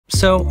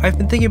So I've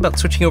been thinking about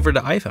switching over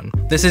to iPhone.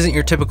 This isn't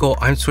your typical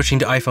I'm switching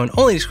to iPhone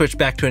only to switch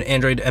back to an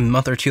Android a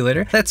month or two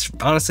later. That's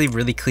honestly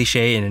really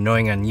cliche and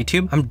annoying on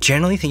YouTube. I'm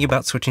generally thinking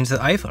about switching to the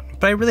iPhone,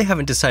 but I really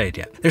haven't decided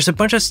yet. There's a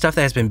bunch of stuff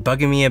that has been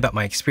bugging me about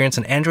my experience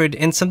on Android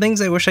and some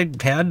things I wish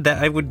I'd had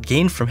that I would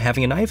gain from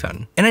having an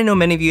iPhone. And I know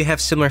many of you have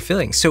similar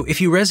feelings, so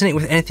if you resonate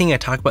with anything I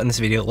talk about in this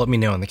video, let me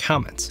know in the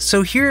comments.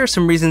 So here are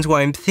some reasons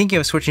why I'm thinking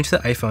of switching to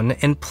the iPhone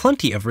and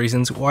plenty of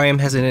reasons why I'm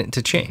hesitant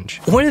to change.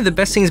 One of the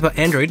best things about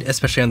Android,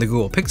 especially on the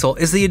Google Pixel,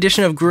 is the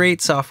addition of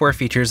great software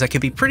features that can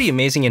be pretty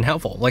amazing and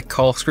helpful, like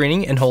call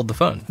screening and hold the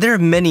phone. There are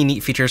many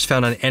neat features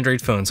found on Android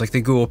phones like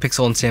the Google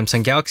Pixel and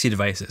Samsung Galaxy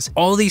devices.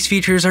 All these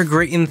features are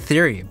great in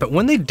theory, but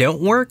when they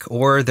don't work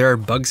or there are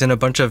bugs in a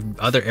bunch of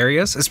other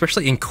areas,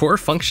 especially in core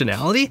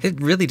functionality,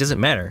 it really doesn't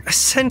matter.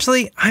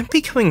 Essentially, I'm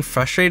becoming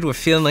frustrated with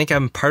feeling like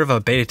I'm part of a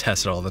beta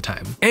test all the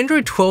time.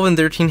 Android 12 and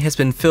 13 has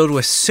been filled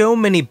with so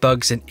many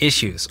bugs and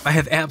issues. I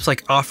have apps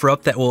like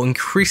OfferUp that will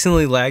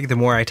increasingly lag the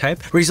more I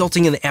type,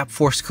 resulting in the app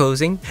force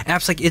closing.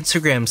 Apps like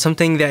Instagram,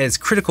 something that is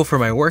critical for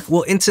my work,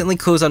 will instantly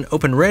close on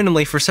open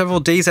randomly for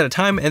several days at a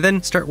time and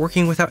then start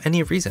working without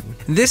any reason.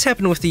 This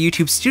happened with the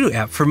YouTube Studio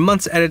app for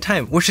months at a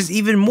time, which is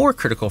even more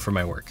critical for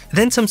my work.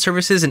 Then some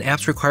services and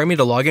apps require me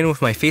to log in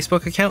with my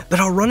Facebook account,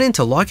 but I'll run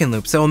into login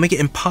loops that will make it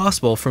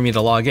impossible for me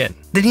to log in.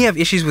 Then you have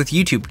issues with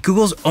YouTube,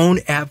 Google's own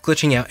app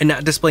glitching out and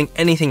not displaying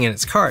anything in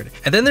its card.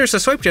 And then there's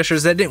the swipe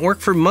gestures that didn't work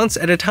for months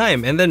at a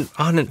time, and then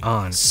on and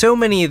on. So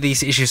many of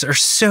these issues are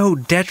so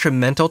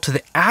detrimental to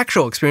the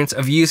actual experience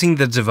of using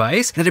the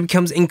device that it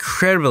becomes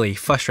incredibly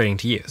frustrating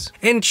to use.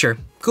 And sure,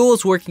 Google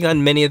is working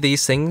on many of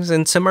these things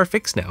and some are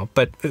fixed now,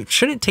 but it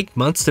shouldn't take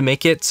months to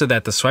make it so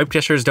that the swipe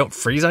gestures don't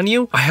freeze on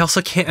you. I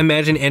also can't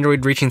imagine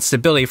Android reaching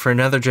stability for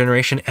another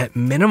generation at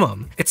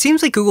minimum. It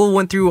seems like Google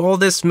went through all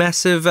this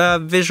massive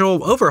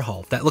visual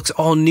overhaul that looks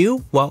all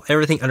new while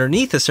everything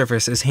underneath the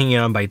surface is hanging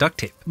on by duct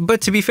tape. But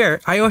to be fair,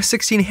 iOS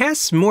 16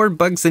 has more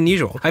bugs than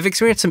usual. I've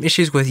experienced some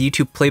issues with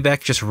YouTube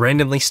playback just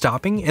randomly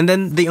stopping, and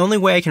then the only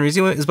way I can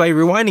resume it is by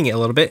rewinding it a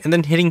little bit and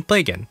then hitting play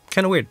again.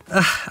 Kinda weird.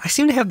 I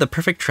seem to have the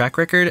perfect track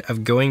record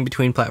of going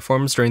between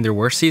platforms during their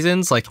worst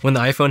seasons, like when the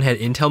iPhone had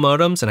Intel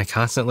modems and I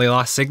constantly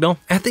lost signal.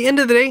 At the end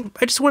of the day,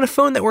 I just want a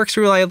phone that works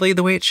reliably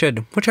the way it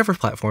should, whichever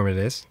platform it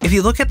is. If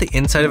you look at the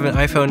inside of an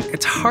iPhone,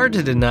 it's hard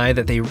to deny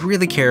that they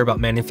really care about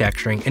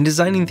manufacturing and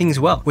designing things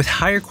well, with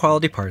higher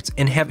quality parts,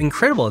 and have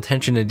incredible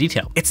attention to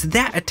detail. It's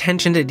that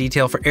attention to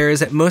detail for areas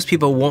that most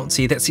people won't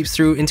see that seeps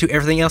through into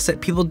everything else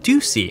that people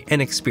do see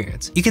and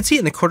experience. You can see it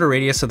in the quarter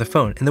radius of the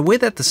phone, and the way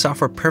that the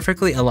software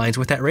perfectly aligns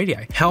with that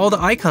radii, how all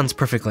the icons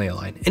perfectly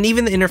align, and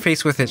even the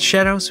interface with its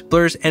shadows,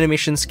 blurs,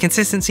 animations,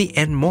 consistency,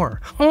 and more.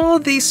 All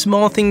these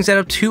small things add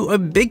up to a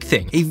big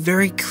thing, a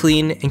very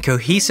clean and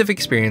cohesive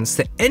experience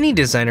that any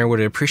designer would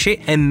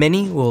appreciate and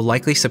many will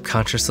likely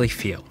subconsciously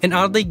feel. And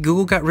oddly,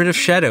 Google got rid of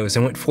shadows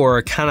and went for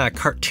a kind of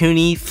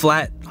cartoony,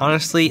 flat,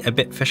 honestly a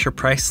bit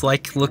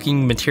Fisher-Price-like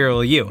looking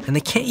Material U, and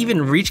they can't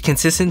even reach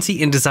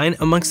consistency in design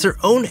amongst their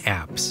own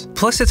apps.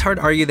 Plus, it's hard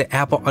to argue that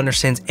Apple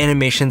understands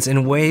animations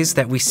in ways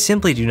that we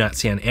simply do not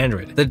see on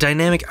Android. The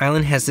dynamic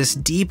island has this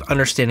deep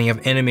understanding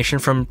of animation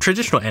from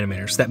traditional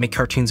animators that make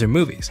cartoons or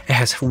movies. It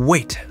has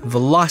weight,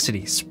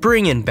 velocity,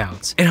 spring, and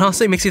bounce. It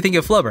honestly makes you think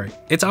of Flubber.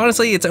 It's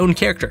honestly its own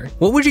character.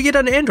 What would you get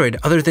on Android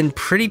other than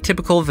pretty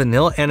typical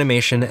vanilla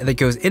animation that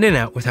goes in and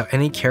out without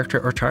any character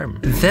or charm?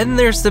 Then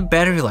there's the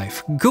battery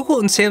life. Google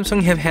and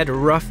Samsung have had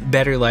rough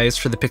battery lives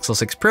for the Pixel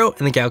 6 Pro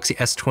and the Galaxy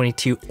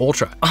S22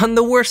 Ultra. On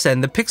the worst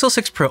end, the Pixel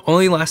 6 Pro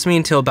only lasts me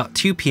until about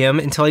 2 p.m.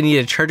 until I need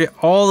to charge it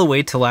all the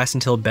way to last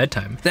until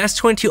bedtime. The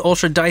S22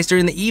 Ultra dies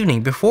during the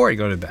evening before I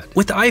go to bed.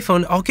 With the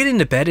iPhone, I'll get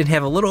into bed and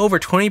have a little over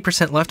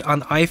 20% left on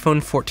the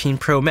iPhone 14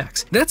 Pro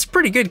Max. That's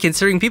pretty good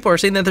considering people are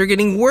saying that they're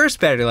getting worse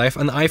battery life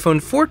on the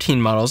iPhone 14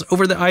 models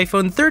over the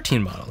iPhone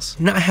 13 models.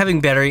 Not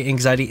having battery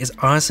anxiety is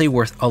honestly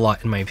worth a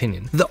lot in my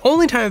opinion. The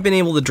only time I've been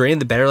able to drain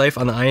the battery life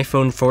on the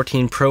iPhone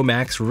 14 Pro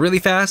Max really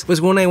fast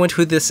was when I went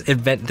to this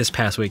event this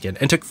past weekend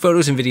and took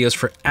photos and videos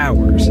for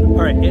hours.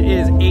 Alright, it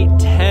is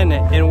 8:10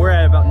 and we're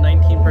at about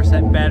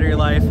 19% battery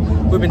life.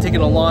 We've been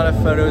taking a lot of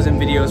photos and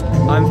videos.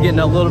 I'm getting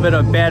a little bit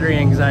of battery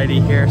anxiety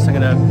here, so I'm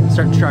gonna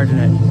start charging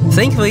it.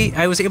 Thankfully,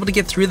 I was able to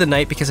get through the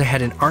night because I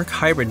had an ARC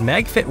Hybrid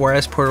MagFit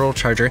wireless portable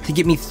charger to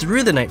get me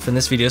through the night from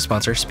this video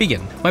sponsor,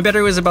 Spigen. My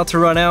battery was about to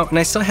run out and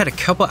I still had a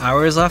couple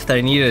hours left that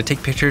I needed to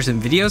take pictures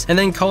and videos and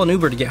then call an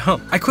Uber to get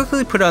home. I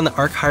quickly put on the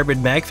ARC Hybrid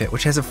MagFit,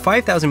 which has a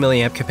 5,000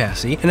 milliamp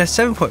capacity and a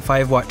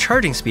 7.5 watt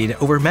charging speed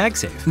over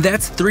MagSafe.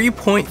 That's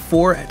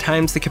 3.4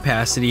 times the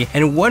capacity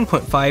and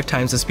 1.5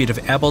 times the speed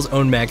of Apple's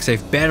own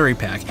MagSafe battery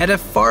pack at a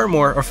far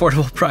more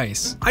affordable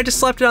price. I just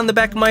slapped it on the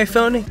back of my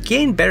phone,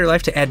 gained battery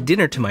life to add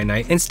dinner to my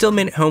night, and still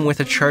made it home with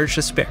a charge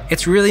to spare.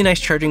 It's really nice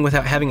charging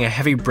without having a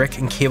heavy brick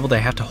and cable that I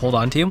have to hold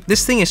onto.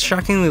 This thing is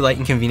shockingly light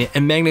and convenient,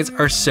 and magnets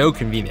are so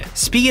convenient.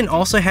 Spigen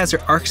also has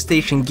their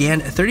ArcStation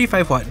GaN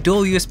 35 watt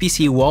dual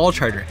USB-C wall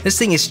charger. This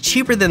thing is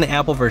cheaper than the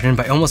Apple version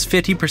by almost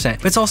almost 50%,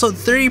 but it's also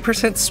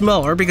 30%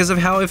 smaller because of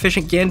how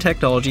efficient GaN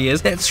technology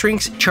is that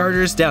shrinks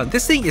chargers down.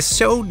 This thing is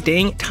so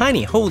dang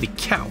tiny, holy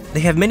cow. They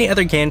have many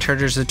other GaN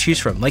chargers to choose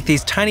from, like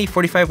these tiny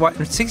 45 watt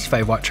and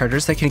 65 watt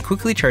chargers that can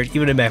quickly charge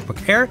even a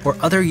MacBook Air or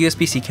other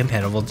USB-C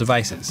compatible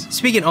devices.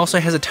 Spigen also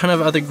has a ton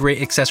of other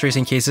great accessories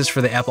and cases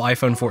for the Apple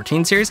iPhone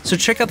 14 series, so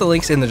check out the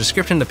links in the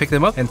description to pick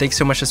them up, and thanks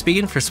so much to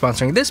Spigen for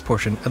sponsoring this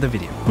portion of the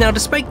video. Now,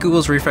 despite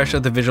Google's refresh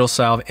of the visual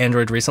style of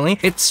Android recently,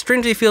 it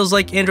strangely feels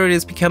like Android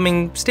is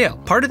becoming stale.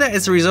 Part of that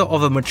is the result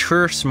of a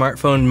mature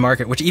smartphone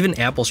market, which even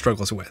Apple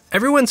struggles with.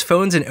 Everyone's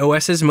phones and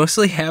OSs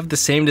mostly have the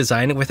same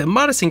design with a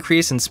modest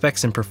increase in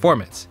specs and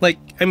performance. Like,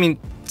 I mean,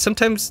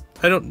 sometimes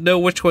I don't know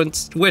which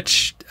one's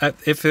which.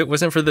 If it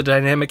wasn't for the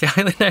dynamic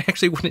island, I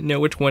actually wouldn't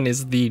know which one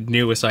is the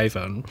newest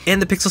iPhone.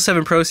 And the Pixel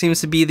 7 Pro seems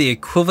to be the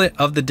equivalent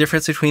of the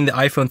difference between the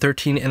iPhone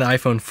 13 and the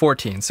iPhone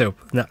 14, so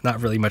not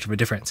really much of a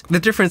difference. The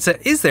difference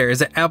that is there is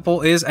that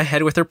Apple is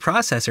ahead with their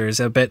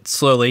processors a bit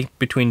slowly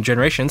between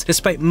generations,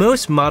 despite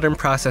most modern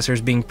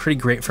processors being pretty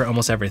great for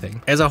almost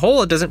everything. As a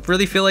whole, it doesn't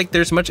really feel like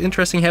there's much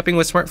interesting happening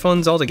with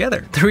smartphones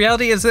altogether. The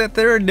reality is that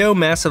there are no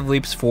massive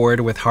leaps forward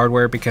with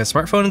hardware because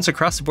smartphones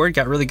across the board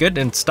got really good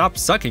and stopped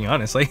sucking,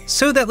 honestly.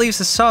 So that leaves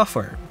the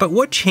software. But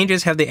what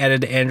changes have they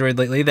added to Android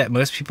lately that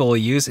most people will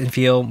use and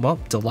feel, well,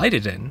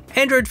 delighted in?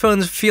 Android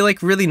phones feel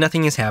like really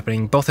nothing is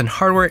happening, both in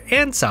hardware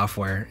and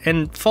software,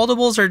 and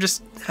foldables are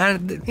just,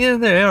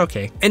 they're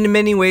okay. And in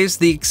many ways,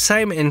 the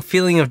excitement and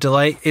feeling of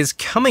delight is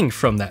coming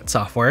from that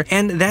software,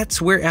 and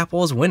that's where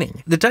Apple is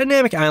winning. The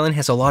dynamic island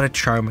has a lot of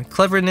charm,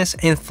 cleverness,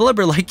 and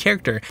Flubber-like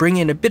character,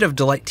 bringing a bit of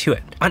delight to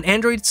it. On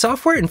Android,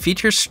 software and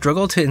features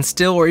struggle to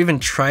instill or even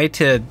try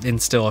to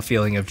instill a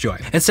feeling of joy.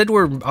 Instead,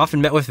 we're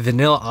often met with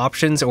vanilla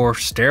options or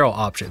sterile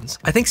options.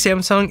 I think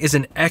Samsung is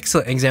an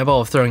excellent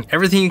example of throwing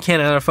everything you can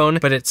at a phone,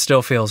 but it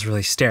still feels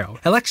really sterile.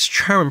 It lacks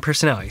charm and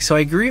personality, so I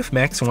agree with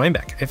Max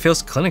Weinbeck. It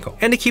feels clinical.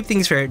 And to keep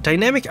things fair,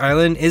 Dynamic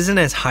Island isn't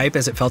as hype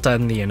as it felt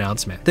on the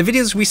announcement. The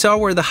videos we saw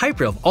were the hype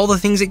reel of all the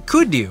things it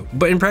could do,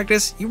 but in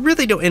practice, you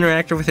really don't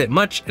interact with it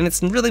much, and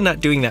it's really not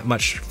doing that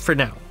much for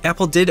now.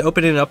 Apple did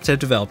open it up to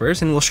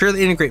developers and will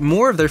surely integrate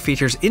more of their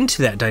features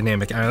into that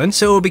Dynamic Island,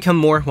 so it will become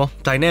more, well,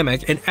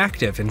 dynamic and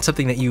active and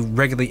something that you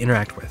regularly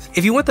interact with.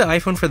 If you want the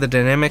iPhone for the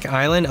Dynamic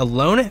Island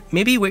alone,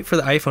 maybe wait for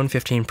the iPhone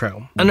 15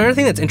 Pro. Another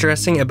thing that's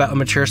interesting about a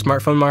mature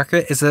smartphone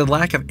market is the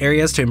lack of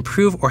areas to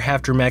improve or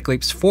have dramatic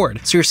leaps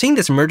forward. So you're seeing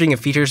this merging of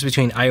features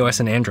between iOS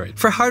and Android.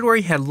 For hardware,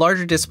 you had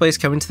larger displays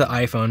coming to the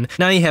iPhone.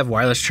 Now you have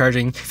wireless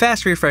charging,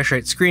 fast refresh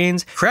rate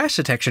screens, crash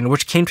detection,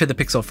 which came to the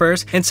Pixel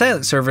first, and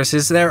silent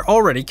services that are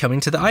already coming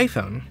to the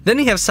iPhone. Then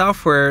you have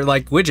software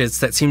like widgets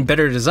that seem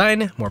better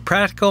designed, more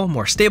practical,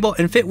 more stable,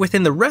 and fit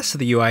within the rest of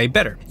the UI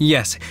better.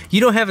 Yes, you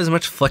don't have as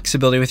much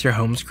flexibility with your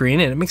home screen,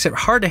 and it makes it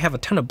hard to have a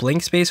ton of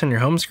blank space on your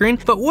home screen,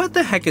 but what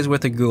the heck is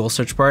with the Google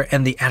search bar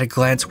and the at a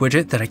glance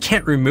widget that I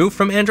can't remove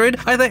from Android?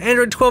 I thought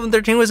Android 12 and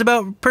 13 was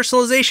about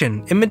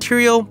personalization and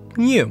material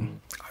you.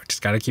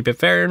 Just gotta keep it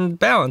fair and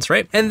balanced,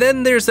 right? And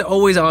then there's the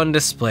always on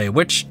display,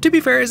 which to be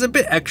fair is a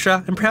bit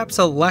extra and perhaps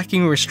a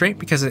lacking restraint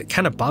because it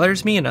kind of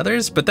bothers me and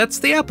others, but that's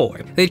the Apple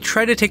way. They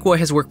try to take what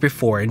has worked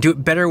before and do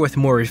it better with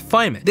more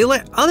refinement. They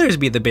let others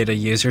be the beta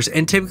users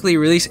and typically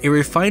release a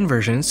refined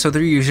version so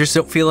their users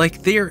don't feel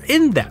like they are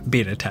in that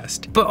beta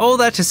test. But all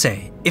that to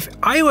say, if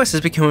iOS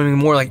is becoming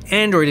more like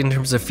Android in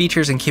terms of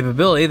features and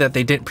capability that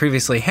they didn't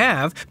previously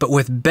have, but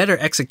with better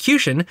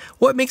execution,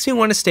 what makes me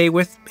want to stay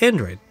with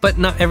Android? But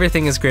not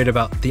everything is great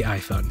about the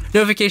iPhone.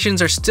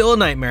 Notifications are still a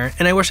nightmare,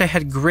 and I wish I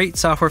had great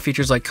software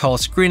features like call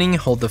screening,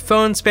 hold the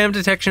phone, spam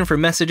detection for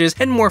messages,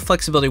 and more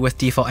flexibility with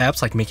default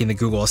apps like making the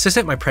Google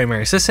Assistant my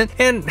primary assistant,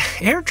 and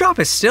AirDrop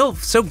is still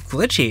so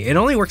glitchy. It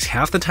only works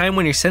half the time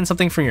when you send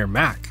something from your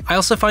Mac. I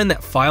also find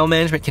that file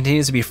management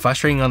continues to be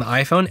frustrating on the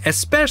iPhone,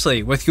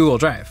 especially with Google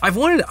Drive. I've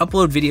wanted to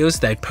upload videos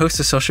that I post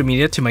to social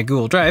media to my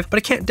Google Drive, but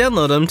I can't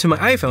download them to my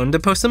iPhone to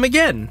post them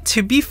again.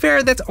 To be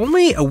fair, that's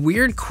only a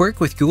weird quirk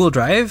with Google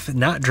Drive,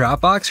 not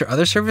Dropbox or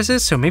other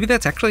services, so maybe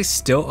that's actually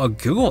still a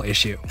Google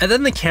issue. And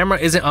then the camera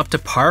isn't up to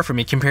par for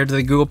me compared to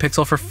the Google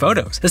Pixel for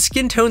photos. The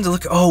skin tones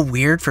look all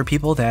weird for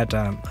people that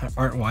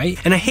aren't white,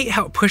 and I hate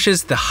how it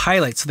pushes the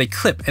highlights so they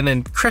clip and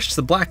then crush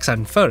the blacks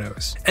on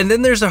photos. And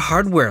then there's the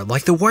hardware,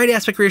 like the wide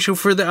aspect ratio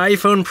for the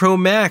iPhone Pro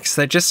Max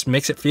that just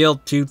makes it feel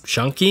too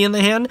chunky in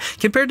the hand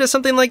compared to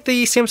something like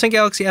the Samsung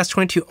Galaxy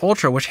S22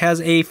 Ultra, which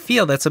has a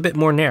feel that's a bit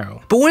more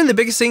narrow. But one of the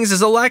biggest things is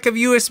the lack of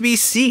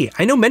USB-C.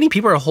 I know many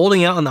people are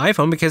holding out on the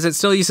iPhone because it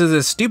still uses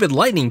a stupid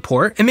lightning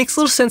port. It makes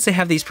little sense to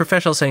have these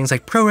professional settings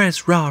like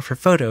ProRes RAW for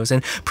photos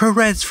and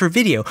ProRes for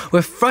video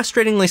with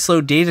frustratingly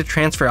slow data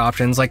transfer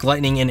options like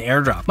Lightning and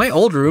AirDrop. My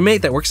old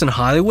roommate that works in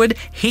Hollywood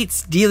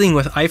hates dealing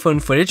with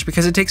iPhone footage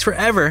because it takes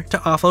forever to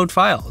offload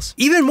files.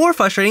 Even more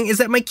frustrating is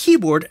that my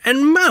keyboard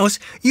and mouse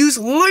use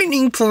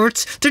Lightning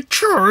ports to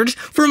charge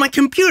for my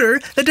computer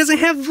that doesn't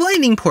have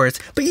Lightning ports,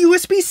 but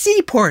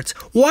USB-C ports.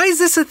 Why is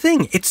this a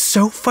thing? It's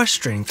so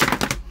frustrating.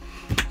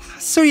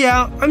 So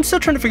yeah, I'm still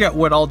trying to figure out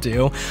what I'll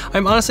do.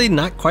 I'm honestly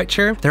not quite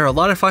sure. There are a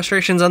lot of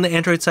frustrations on the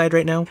Android side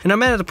right now, and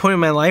I'm at a point in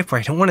my life where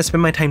I don't want to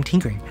spend my time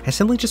tinkering. I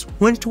simply just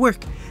want it to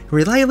work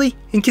reliably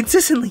and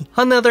consistently.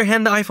 On the other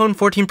hand, the iPhone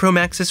 14 Pro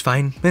Max is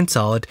fine and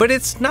solid, but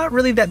it's not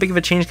really that big of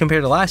a change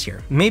compared to last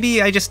year.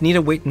 Maybe I just need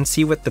to wait and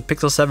see what the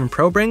Pixel 7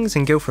 Pro brings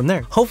and go from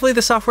there. Hopefully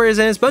the software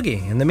isn't as buggy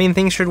and the main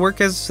things should work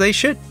as they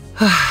should.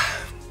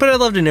 But I'd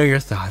love to know your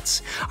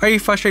thoughts. Are you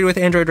frustrated with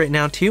Android right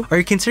now too? Are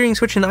you considering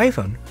switching to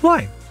iPhone?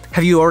 Why?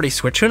 Have you already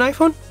switched to an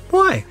iPhone?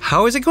 Why?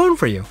 How is it going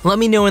for you? Let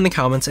me know in the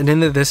comments and in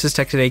the This Is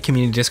Tech Today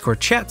community Discord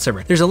chat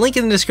server. There's a link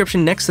in the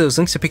description next to those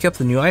links to pick up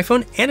the new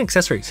iPhone and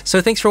accessories.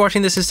 So thanks for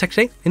watching This Is Tech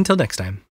Today. Until next time.